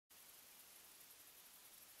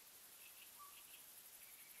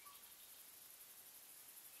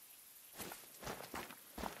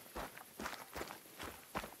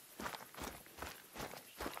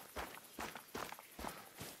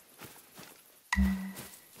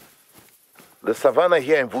The savanna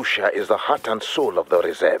here in Vuxa is the heart and soul of the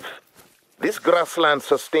reserve. This grassland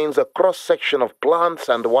sustains a cross-section of plants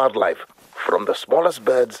and wildlife, from the smallest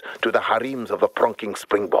birds to the harems of the pronking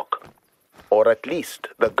Springbok. Or at least,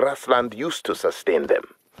 the grassland used to sustain them.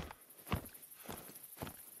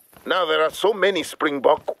 Now there are so many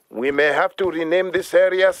Springbok, we may have to rename this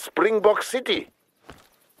area Springbok City.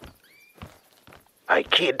 I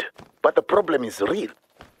kid, but the problem is real.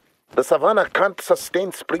 The savanna can't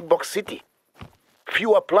sustain Springbok City.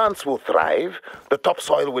 Fewer plants will thrive, the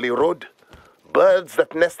topsoil will erode, birds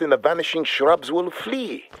that nest in the vanishing shrubs will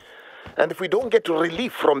flee. And if we don't get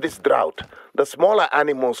relief from this drought, the smaller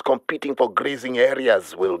animals competing for grazing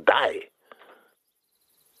areas will die.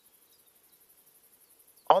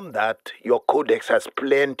 On that, your codex has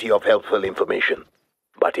plenty of helpful information.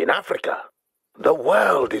 But in Africa, the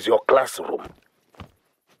world is your classroom.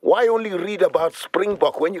 Why only read about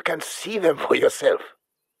Springbok when you can see them for yourself?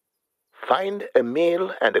 Find a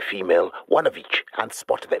male and a female, one of each, and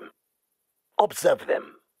spot them. Observe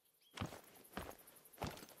them.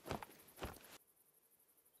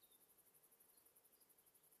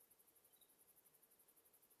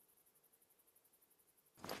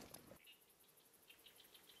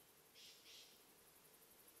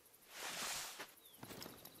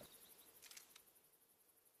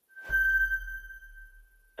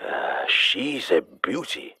 She's a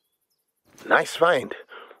beauty. Nice find.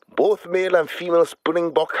 Both male and female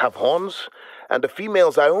Springbok have horns, and the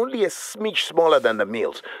females are only a smidge smaller than the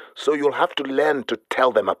males, so you'll have to learn to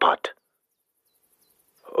tell them apart.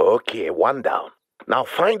 Okay, one down. Now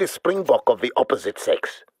find a Springbok of the opposite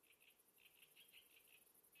sex.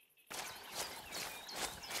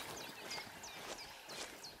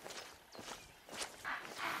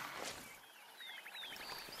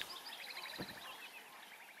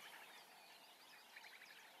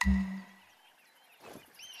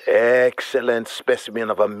 Excellent specimen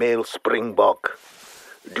of a male Springbok.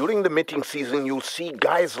 During the mating season, you'll see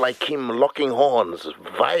guys like him locking horns,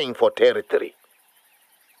 vying for territory.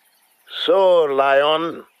 So,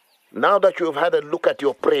 Lion, now that you've had a look at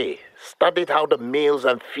your prey, studied how the males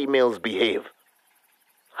and females behave,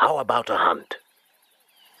 how about a hunt?